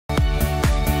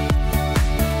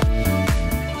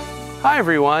Hi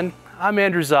everyone, I'm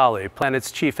Andrew Zolli,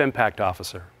 Planet's Chief Impact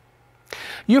Officer.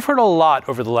 You've heard a lot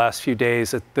over the last few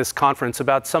days at this conference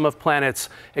about some of Planet's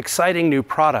exciting new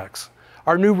products,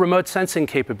 our new remote sensing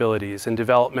capabilities in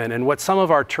development, and what some of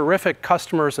our terrific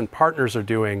customers and partners are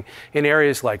doing in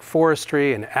areas like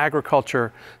forestry and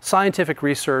agriculture, scientific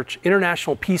research,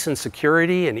 international peace and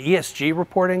security, and ESG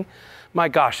reporting. My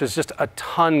gosh, there's just a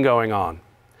ton going on.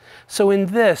 So in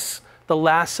this, the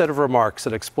last set of remarks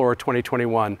at Explore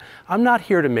 2021, I'm not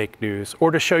here to make news or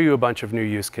to show you a bunch of new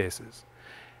use cases.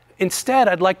 Instead,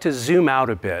 I'd like to zoom out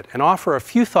a bit and offer a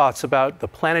few thoughts about the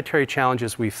planetary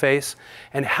challenges we face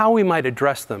and how we might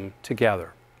address them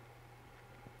together.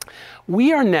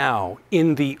 We are now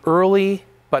in the early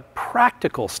but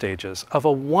practical stages of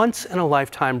a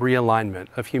once-in-a-lifetime realignment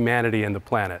of humanity and the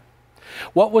planet.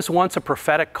 What was once a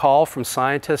prophetic call from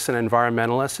scientists and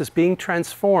environmentalists is being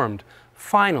transformed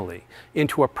finally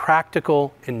into a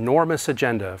practical, enormous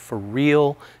agenda for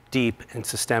real, deep, and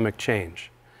systemic change.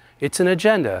 It's an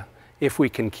agenda if we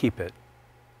can keep it.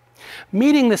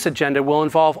 Meeting this agenda will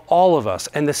involve all of us,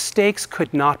 and the stakes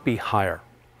could not be higher.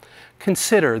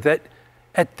 Consider that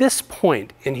at this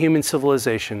point in human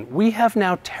civilization, we have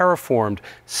now terraformed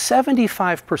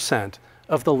 75%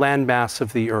 of the landmass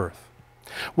of the Earth.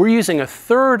 We're using a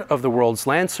third of the world's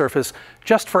land surface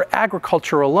just for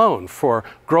agriculture alone, for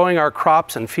growing our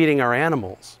crops and feeding our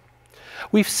animals.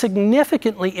 We've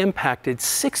significantly impacted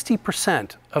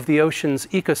 60% of the ocean's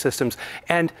ecosystems,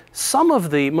 and some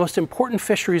of the most important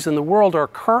fisheries in the world are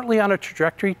currently on a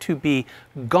trajectory to be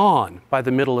gone by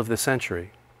the middle of the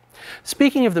century.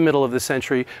 Speaking of the middle of the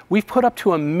century, we've put up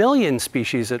to 1 million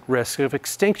species at risk of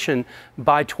extinction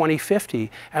by 2050,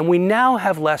 and we now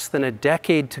have less than a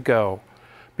decade to go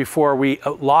before we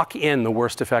lock in the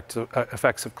worst effects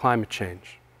of climate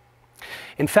change.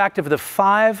 In fact, of the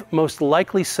 5 most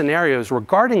likely scenarios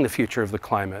regarding the future of the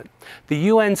climate, the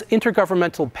UN's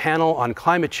Intergovernmental Panel on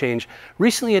Climate Change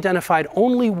recently identified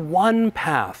only one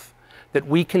path that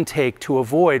we can take to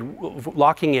avoid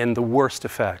locking in the worst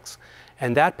effects.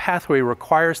 And that pathway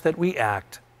requires that we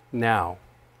act now.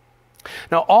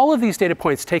 Now, all of these data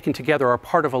points taken together are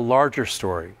part of a larger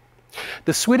story.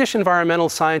 The Swedish environmental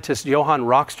scientist Johan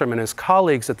Rockström and his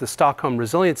colleagues at the Stockholm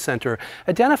Resilience Center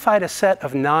identified a set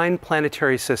of 9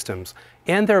 planetary systems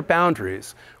and their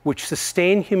boundaries which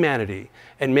sustain humanity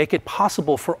and make it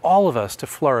possible for all of us to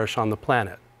flourish on the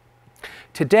planet.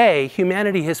 Today,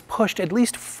 humanity has pushed at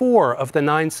least 4 of the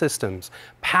 9 systems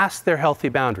past their healthy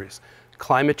boundaries: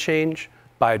 climate change,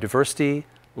 biodiversity,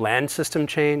 land system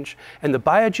change, and the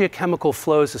biogeochemical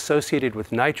flows associated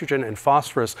with nitrogen and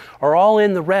phosphorus are all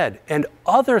in the red, and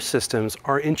other systems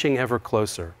are inching ever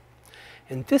closer.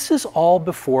 And this is all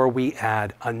before we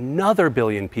add another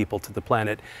billion people to the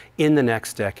planet in the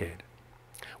next decade.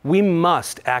 We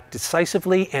must act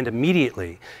decisively and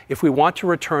immediately if we want to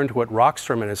return to what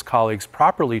Rockström and his colleagues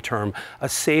properly term a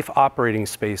safe operating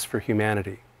space for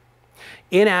humanity.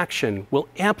 Inaction will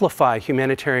amplify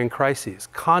humanitarian crises,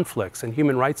 conflicts, and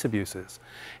human rights abuses.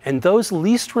 And those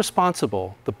least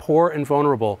responsible, the poor and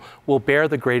vulnerable, will bear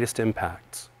the greatest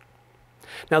impacts.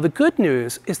 Now, the good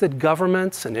news is that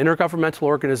governments and intergovernmental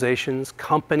organizations,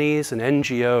 companies and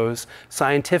NGOs,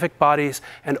 scientific bodies,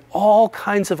 and all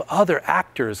kinds of other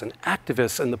actors and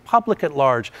activists and the public at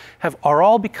large are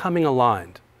all becoming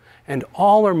aligned, and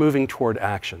all are moving toward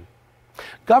action.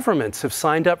 Governments have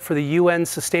signed up for the UN's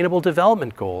Sustainable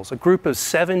Development Goals, a group of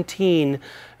 17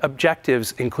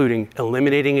 objectives, including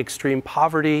eliminating extreme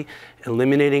poverty,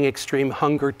 eliminating extreme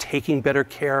hunger, taking better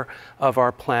care of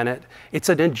our planet. It's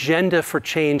an agenda for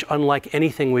change unlike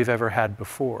anything we've ever had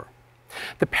before.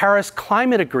 The Paris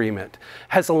Climate Agreement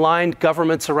has aligned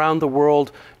governments around the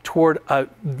world toward a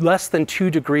less than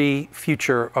 2-degree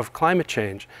future of climate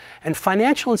change. And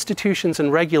financial institutions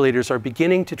and regulators are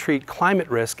beginning to treat climate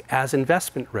risk as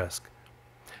investment risk.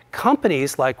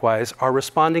 Companies, likewise, are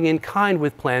responding in kind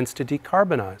with plans to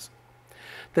decarbonize.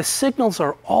 The signals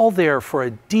are all there for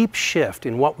a deep shift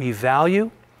in what we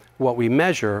value, what we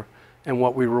measure, and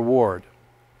what we reward.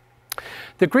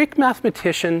 The Greek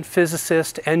mathematician,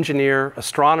 physicist, engineer,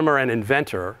 astronomer, and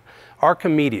inventor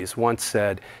Archimedes once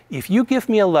said, "If you give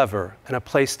me a lever and a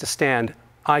place to stand,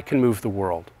 I can move the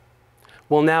world."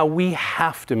 Well, now we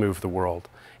have to move the world,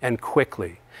 and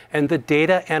quickly. And the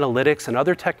data, analytics, and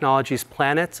other technologies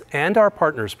planets and our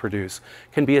partners produce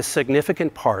can be a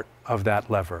significant part of that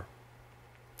lever.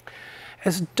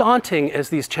 As daunting as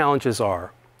these challenges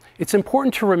are, it's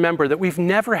important to remember that we've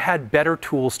never had better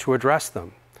tools to address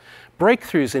them.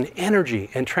 Breakthroughs in energy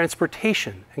and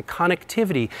transportation and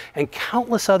connectivity and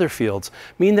countless other fields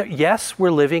mean that, yes,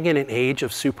 we're living in an age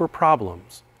of super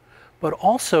problems, but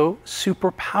also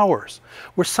superpowers.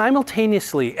 We're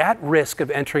simultaneously at risk of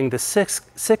entering the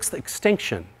sixth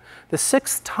extinction, the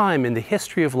sixth time in the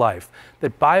history of life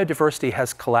that biodiversity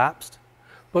has collapsed,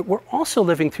 but we're also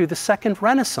living through the second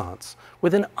renaissance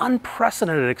with an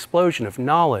unprecedented explosion of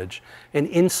knowledge and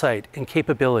insight and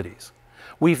capabilities.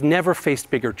 We've never faced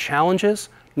bigger challenges,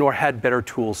 nor had better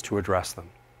tools to address them.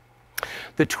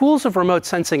 The tools of remote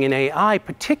sensing and AI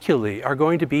particularly are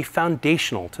going to be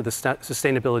foundational to the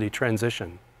sustainability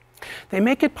transition. They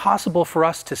make it possible for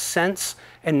us to sense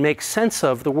and make sense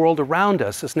of the world around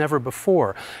us as never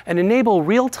before, and enable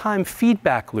real-time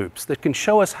feedback loops that can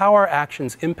show us how our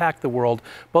actions impact the world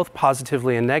both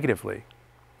positively and negatively.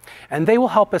 And they will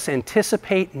help us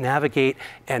anticipate, navigate,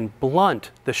 and blunt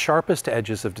the sharpest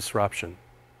edges of disruption.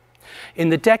 In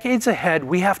the decades ahead,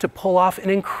 we have to pull off an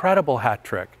incredible hat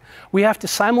trick. We have to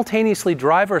simultaneously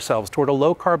drive ourselves toward a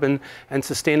low-carbon and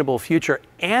sustainable future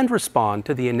and respond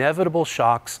to the inevitable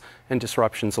shocks and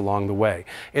disruptions along the way.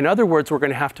 In other words, we're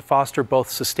going to have to foster both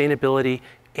sustainability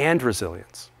and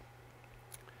resilience.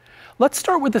 Let's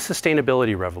start with the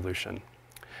sustainability revolution.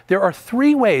 There are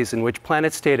three ways in which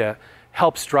Planet's data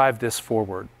helps drive this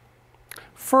forward.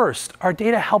 First, our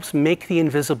data helps make the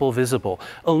invisible visible,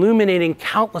 illuminating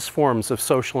countless forms of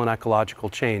social and ecological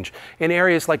change in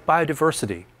areas like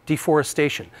biodiversity,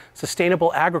 deforestation,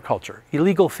 sustainable agriculture,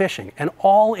 illegal fishing, and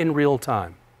all in real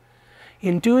time.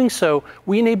 In doing so,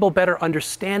 we enable better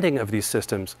understanding of these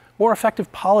systems, more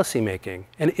effective policymaking,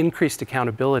 and increased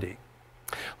accountability.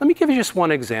 Let me give you just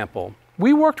one example.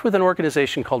 We worked with an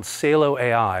organization called Salo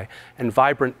AI and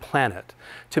Vibrant Planet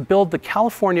to build the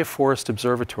California Forest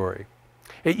Observatory.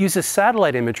 It uses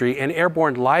satellite imagery and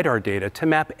airborne LiDAR data to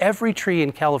map every tree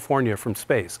in California from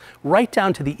space, right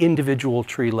down to the individual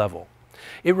tree level.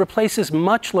 It replaces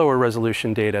much lower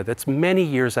resolution data that's many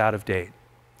years out of date.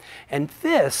 And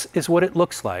this is what it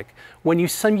looks like when you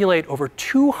simulate over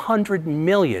 200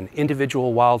 million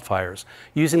individual wildfires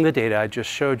using the data I just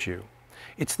showed you.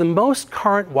 It's the most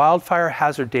current wildfire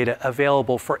hazard data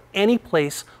available for any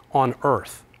place on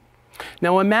Earth.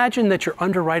 Now imagine that you're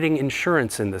underwriting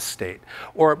insurance in this state,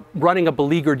 or running a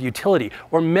beleaguered utility,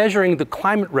 or measuring the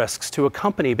climate risks to a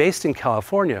company based in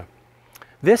California.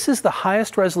 This is the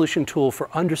highest resolution tool for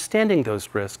understanding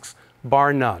those risks,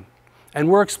 bar none. And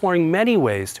we're exploring many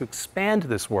ways to expand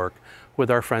this work with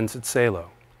our friends at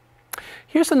Salo.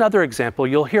 Here's another example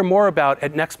you'll hear more about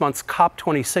at next month's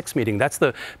COP26 meeting. That's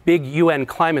the big UN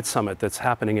climate summit that's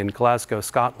happening in Glasgow,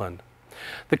 Scotland.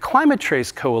 The Climate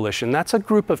Trace Coalition, that's a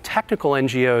group of technical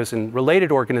NGOs and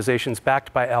related organizations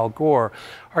backed by Al Gore,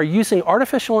 are using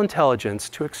artificial intelligence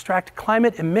to extract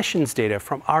climate emissions data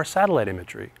from our satellite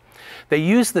imagery. They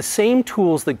use the same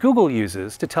tools that Google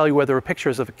uses to tell you whether a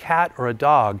picture is of a cat or a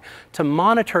dog, to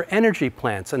monitor energy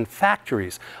plants and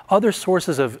factories, other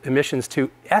sources of emissions,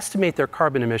 to estimate their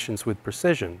carbon emissions with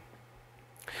precision.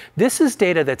 This is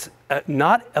data that's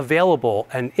not available,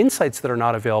 and insights that are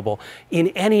not available in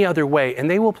any other way, and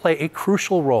they will play a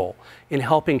crucial role in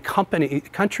helping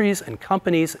countries and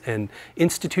companies and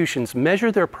institutions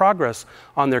measure their progress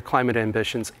on their climate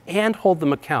ambitions and hold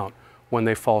them account when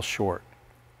they fall short.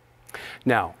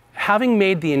 Now, having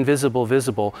made the invisible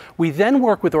visible, we then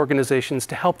work with organizations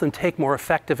to help them take more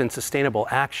effective and sustainable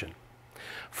action.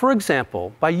 For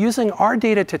example, by using our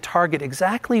data to target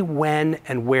exactly when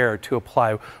and where to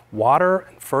apply water,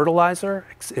 fertilizer,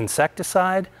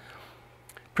 insecticide,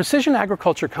 precision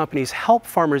agriculture companies help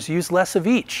farmers use less of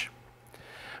each.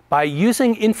 By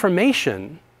using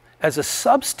information as a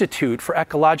substitute for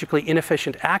ecologically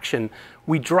inefficient action,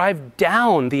 we drive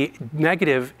down the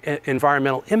negative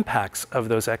environmental impacts of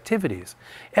those activities.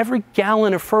 Every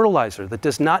gallon of fertilizer that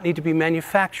does not need to be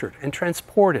manufactured and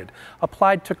transported,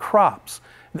 applied to crops,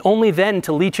 only then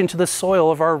to leach into the soil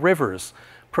of our rivers,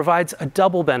 provides a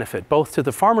double benefit, both to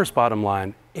the farmer's bottom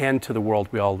line and to the world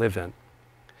we all live in.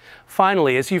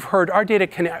 Finally, as you've heard, our data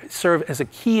can serve as a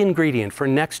key ingredient for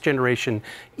next-generation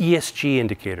ESG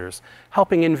indicators,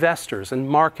 helping investors and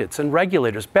markets and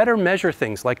regulators better measure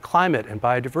things like climate and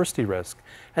biodiversity risk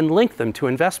and link them to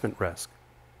investment risk.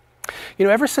 You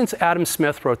know, ever since Adam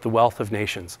Smith wrote The Wealth of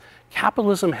Nations,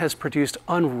 capitalism has produced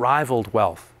unrivaled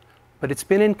wealth, but it's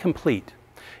been incomplete,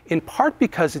 in part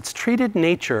because it's treated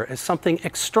nature as something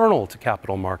external to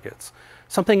capital markets,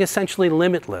 something essentially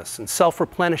limitless and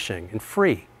self-replenishing and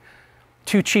free.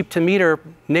 Too cheap to meter,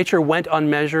 nature went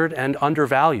unmeasured and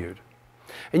undervalued.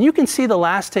 And you can see the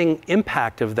lasting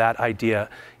impact of that idea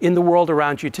in the world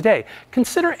around you today.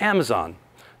 Consider Amazon.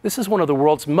 This is one of the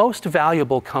world's most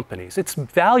valuable companies. Its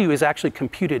value is actually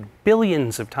computed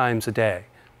billions of times a day.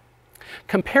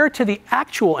 compared to the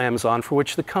actual Amazon for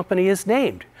which the company is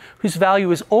named, whose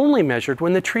value is only measured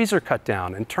when the trees are cut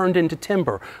down and turned into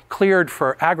timber, cleared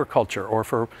for agriculture or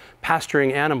for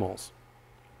pasturing animals.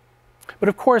 But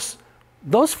of course,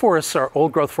 those forests,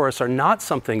 old-growth forests, are not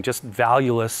something just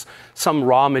valueless, some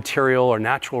raw material or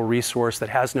natural resource that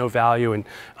has no value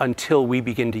until we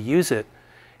begin to use it.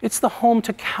 It's the home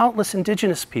to countless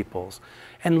indigenous peoples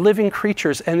and living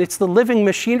creatures, and it's the living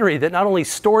machinery that not only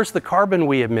stores the carbon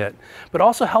we emit, but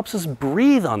also helps us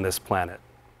breathe on this planet.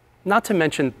 Not to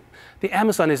mention, the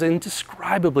Amazon is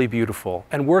indescribably beautiful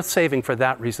and worth saving for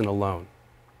that reason alone.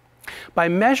 By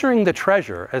measuring the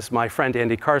treasure, as my friend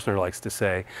Andy Karsner likes to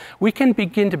say, we can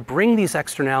begin to bring these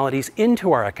externalities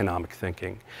into our economic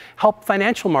thinking, help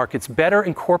financial markets better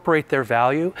incorporate their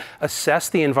value, assess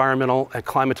the environmental and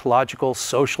climatological,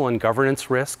 social, and governance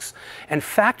risks, and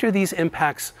factor these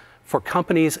impacts for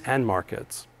companies and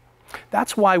markets.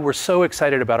 That's why we're so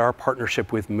excited about our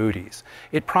partnership with Moody's.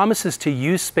 It promises to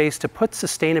use space to put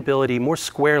sustainability more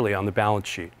squarely on the balance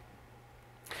sheet.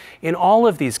 In all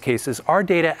of these cases, our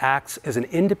data acts as an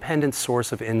independent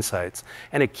source of insights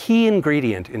and a key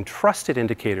ingredient in trusted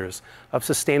indicators of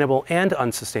sustainable and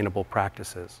unsustainable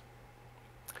practices.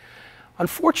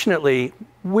 Unfortunately,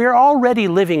 we're already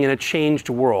living in a changed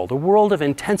world, a world of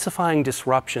intensifying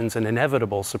disruptions and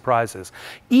inevitable surprises.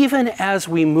 Even as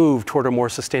we move toward a more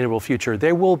sustainable future,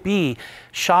 there will be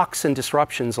shocks and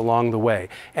disruptions along the way.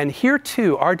 And here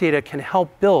too, our data can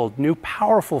help build new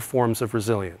powerful forms of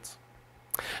resilience.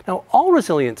 Now, all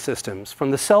resilient systems,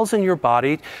 from the cells in your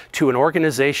body to an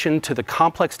organization to the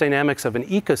complex dynamics of an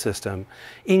ecosystem,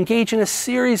 engage in a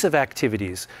series of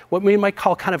activities, what we might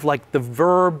call kind of like the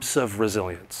verbs of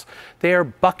resilience. They are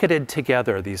bucketed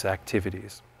together, these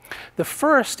activities. The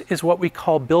first is what we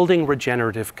call building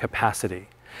regenerative capacity.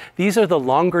 These are the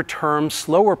longer-term,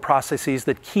 slower processes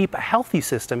that keep a healthy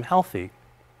system healthy.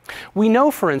 We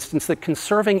know, for instance, that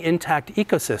conserving intact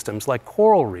ecosystems like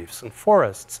coral reefs and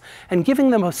forests and giving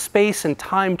them a space and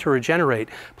time to regenerate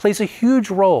plays a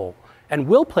huge role and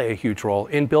will play a huge role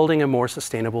in building a more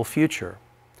sustainable future.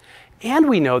 And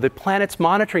we know that Planet's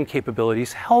monitoring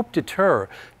capabilities help deter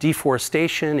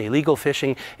deforestation, illegal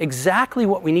fishing, exactly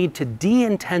what we need to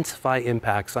de-intensify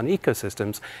impacts on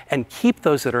ecosystems and keep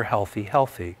those that are healthy,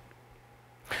 healthy.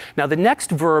 Now, the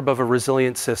next verb of a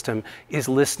resilient system is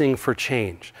listening for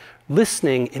change.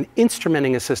 Listening and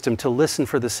instrumenting a system to listen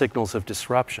for the signals of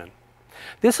disruption.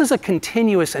 This is a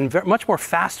continuous and much more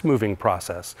fast-moving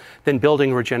process than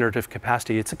building regenerative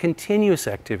capacity. It's a continuous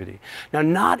activity. Now,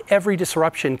 not every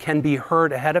disruption can be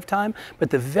heard ahead of time, but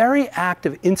the very act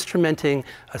of instrumenting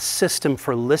a system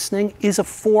for listening is a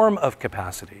form of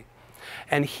capacity.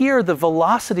 And here, the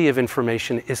velocity of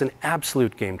information is an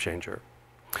absolute game changer.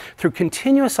 Through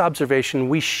continuous observation,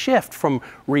 we shift from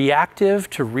reactive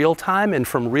to real-time and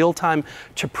from real-time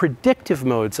to predictive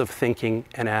modes of thinking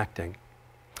and acting.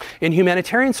 In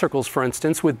humanitarian circles, for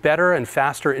instance, with better and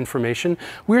faster information,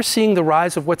 we're seeing the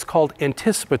rise of what's called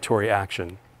anticipatory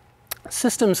action.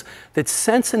 Systems that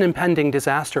sense an impending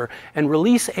disaster and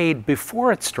release aid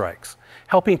before it strikes,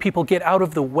 helping people get out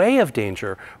of the way of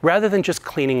danger rather than just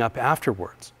cleaning up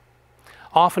afterwards,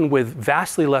 often with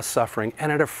vastly less suffering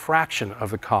and at a fraction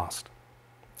of the cost.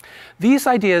 These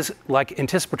ideas, like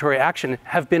anticipatory action,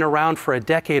 have been around for a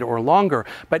decade or longer,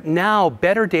 but now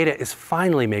better data is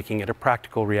finally making it a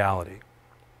practical reality.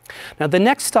 Now, the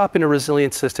next stop in a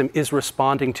resilient system is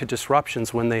responding to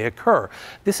disruptions when they occur.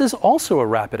 This is also a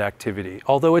rapid activity,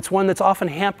 although it's one that's often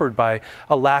hampered by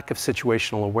a lack of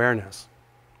situational awareness.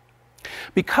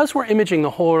 Because we're imaging the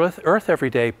whole Earth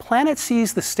every day, Planet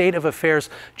sees the state of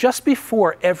affairs just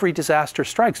before every disaster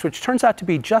strikes, which turns out to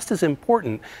be just as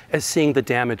important as seeing the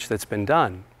damage that's been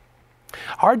done.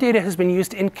 Our data has been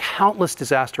used in countless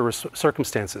disaster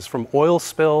circumstances, from oil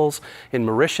spills in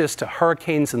Mauritius to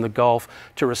hurricanes in the Gulf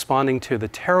to responding to the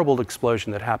terrible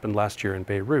explosion that happened last year in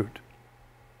Beirut.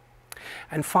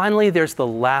 And finally, there's the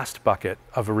last bucket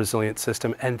of a resilient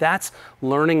system, and that's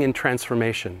learning and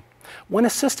transformation. When a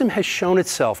system has shown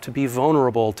itself to be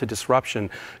vulnerable to disruption,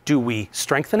 do we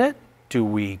strengthen it? Do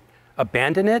we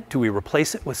abandon it? Do we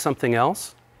replace it with something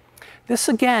else? This,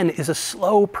 again, is a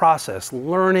slow process,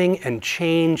 learning and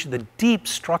change, the deep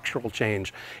structural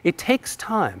change. It takes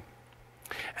time,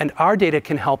 and our data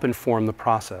can help inform the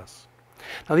process.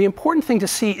 Now, the important thing to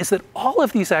see is that all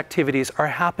of these activities are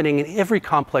happening in every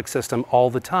complex system all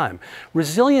the time.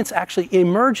 Resilience actually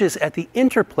emerges at the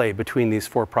interplay between these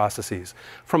four processes,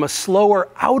 from a slower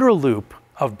outer loop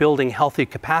of building healthy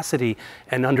capacity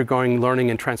and undergoing learning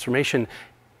and transformation,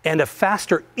 and a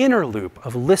faster inner loop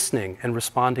of listening and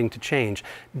responding to change.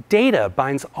 Data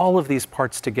binds all of these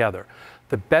parts together.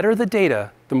 The better the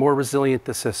data, the more resilient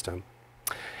the system.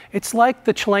 It's like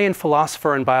the Chilean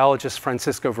philosopher and biologist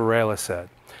Francisco Varela said,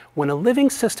 when a living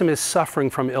system is suffering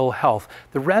from ill health,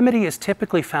 the remedy is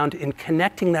typically found in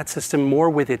connecting that system more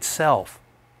with itself.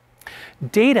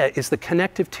 Data is the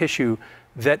connective tissue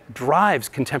that drives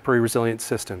contemporary resilient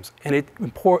systems, and it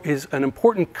is an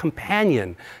important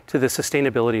companion to the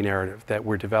sustainability narrative that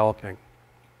we're developing.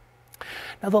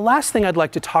 Now, the last thing I'd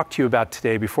like to talk to you about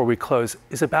today before we close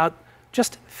is about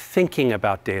just thinking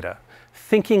about data,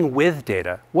 thinking with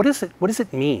data. What does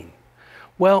it mean?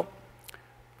 Well,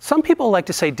 some people like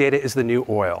to say data is the new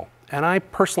oil, and I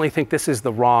personally think this is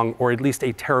the wrong, or at least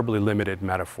a terribly limited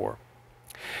metaphor.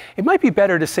 It might be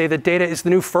better to say that data is the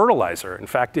new fertilizer. In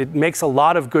fact, it makes a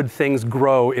lot of good things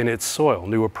grow in its soil,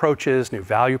 new approaches, new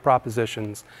value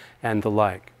propositions, and the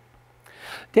like.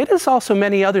 Data is also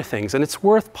many other things, and it's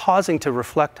worth pausing to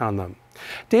reflect on them.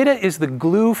 Data is the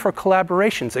glue for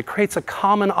collaborations. It creates a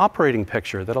common operating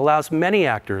picture that allows many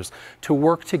actors to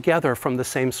work together from the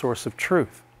same source of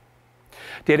truth.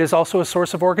 Data is also a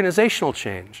source of organizational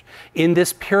change. In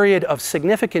this period of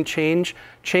significant change,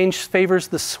 change favors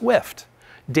the swift.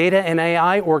 Data and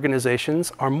AI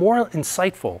organizations are more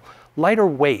insightful, lighter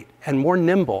weight, and more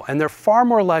nimble, and they're far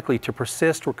more likely to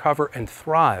persist, recover, and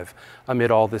thrive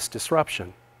amid all this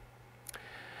disruption.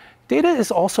 Data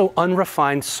is also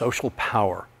unrefined social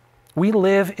power. We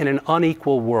live in an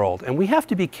unequal world, and we have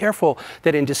to be careful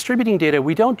that in distributing data,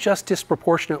 we don't just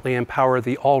disproportionately empower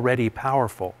the already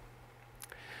powerful.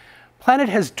 Planet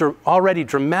has already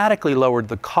dramatically lowered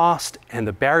the cost and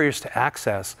the barriers to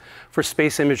access for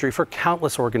space imagery for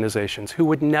countless organizations who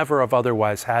would never have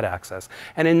otherwise had access.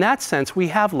 And in that sense, we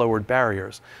have lowered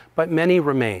barriers, but many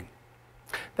remain.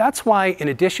 That's why, in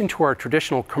addition to our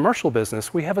traditional commercial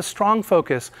business, we have a strong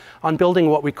focus on building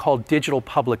what we call digital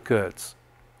public goods.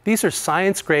 These are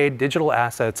science-grade digital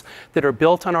assets that are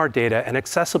built on our data and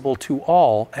accessible to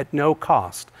all at no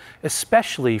cost,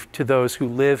 especially to those who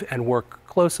live and work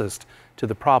closest to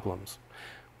the problems.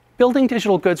 Building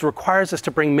digital goods requires us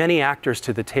to bring many actors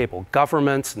to the table: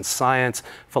 governments and science,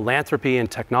 philanthropy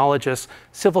and technologists,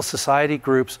 civil society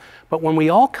groups. But when we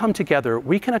all come together,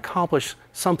 we can accomplish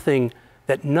something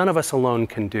that none of us alone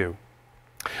can do.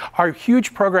 Our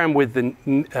huge program with the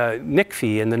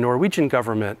NICFI and the Norwegian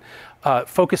government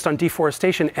focused on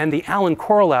deforestation, and the Allen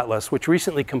Coral Atlas, which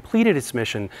recently completed its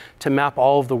mission to map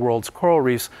all of the world's coral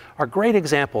reefs, are great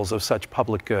examples of such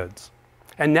public goods.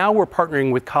 And now we're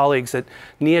partnering with colleagues at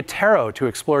Neotero to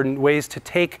explore ways to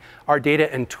take our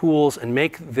data and tools and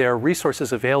make their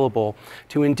resources available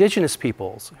to indigenous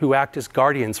peoples who act as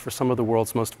guardians for some of the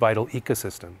world's most vital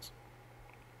ecosystems.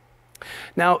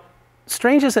 Now,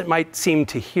 strange as it might seem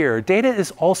to hear, data is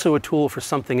also a tool for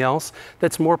something else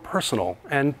that's more personal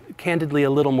and, candidly, a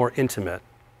little more intimate.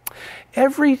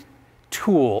 Every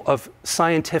tool of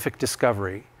scientific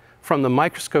discovery, from the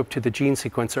microscope to the gene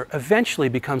sequencer, eventually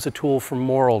becomes a tool for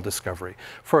moral discovery,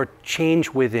 for a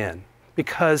change within.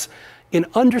 Because in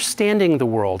understanding the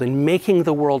world and making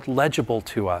the world legible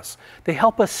to us, they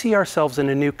help us see ourselves in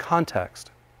a new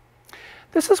context.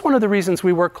 This is one of the reasons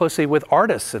we work closely with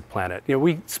artists at Planet.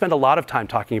 We spend a lot of time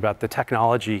talking about the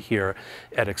technology here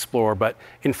at Explore, but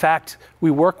in fact,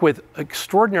 we work with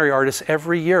extraordinary artists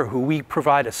every year who we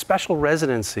provide a special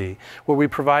residency where we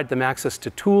provide them access to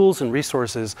tools and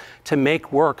resources to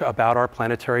make work about our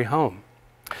planetary home.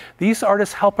 These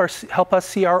artists help us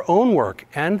see our own work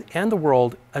and the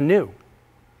world anew.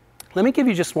 Let me give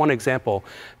you just one example.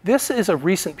 This is a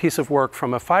recent piece of work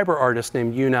from a fiber artist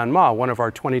named Yunan Ma, one of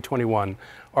our 2021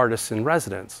 artists in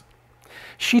residence.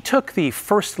 She took the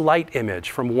first light image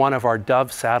from one of our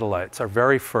Dove satellites, our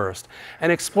very first,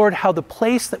 and explored how the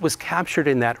place that was captured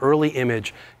in that early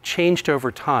image changed over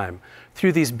time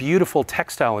through these beautiful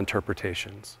textile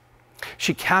interpretations.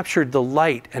 She captured the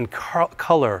light and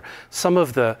color, some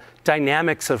of the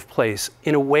dynamics of place,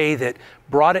 in a way that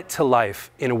brought it to life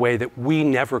in a way that we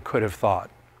never could have thought.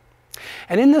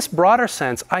 And in this broader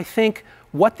sense, I think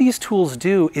what these tools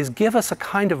do is give us a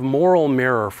kind of moral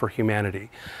mirror for humanity,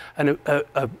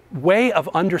 a way of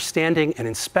understanding and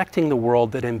inspecting the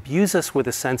world that imbues us with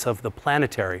a sense of the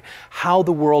planetary, how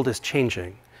the world is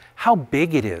changing, how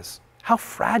big it is, how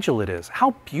fragile it is,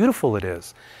 how beautiful it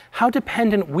is, how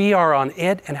dependent we are on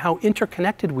it, and how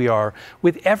interconnected we are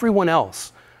with everyone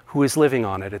else who is living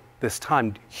on it at this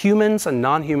time, humans and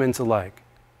non-humans alike.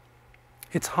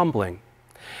 It's humbling.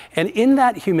 And in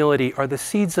that humility are the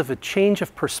seeds of a change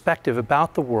of perspective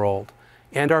about the world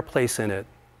and our place in it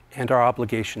and our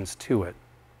obligations to it.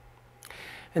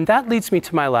 And that leads me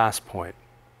to my last point,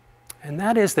 and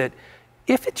that is that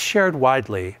if it's shared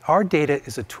widely, our data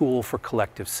is a tool for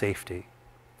collective safety.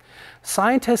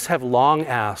 Scientists have long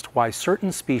asked why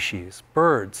certain species,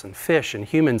 birds and fish and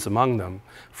humans among them,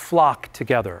 flock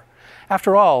together.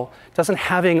 After all, doesn't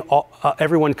having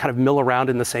everyone kind of mill around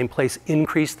in the same place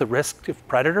increase the risk of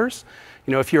predators?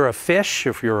 You know, if you're a fish,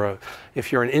 if you're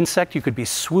an insect, you could be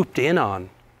swooped in on.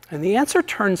 And the answer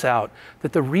turns out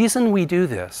that the reason we do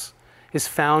this is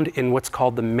found in what's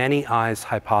called the many eyes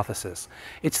hypothesis.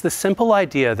 It's the simple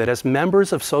idea that as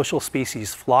members of social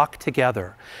species flock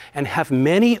together and have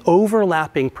many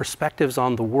overlapping perspectives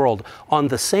on the world, on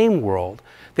the same world,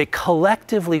 they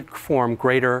collectively form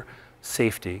greater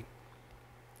safety.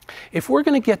 If we're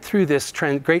going to get through this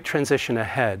great transition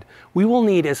ahead, we will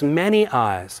need as many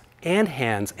eyes and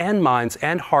hands and minds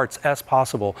and hearts as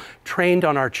possible trained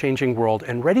on our changing world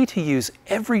and ready to use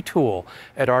every tool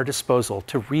at our disposal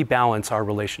to rebalance our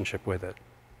relationship with it.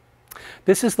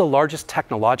 This is the largest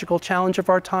technological challenge of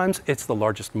our times, it's the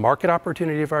largest market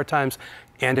opportunity of our times,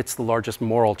 and it's the largest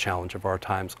moral challenge of our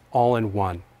times, all in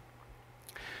one.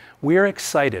 We're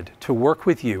excited to work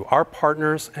with you, our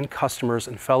partners and customers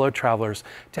and fellow travelers,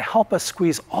 to help us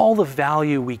squeeze all the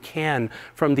value we can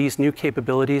from these new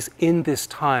capabilities in this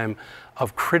time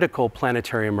of critical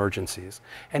planetary emergencies,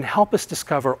 and help us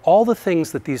discover all the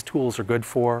things that these tools are good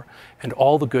for and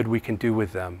all the good we can do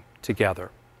with them together.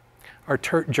 Our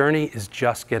journey is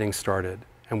just getting started,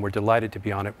 and we're delighted to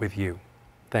be on it with you.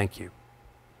 Thank you.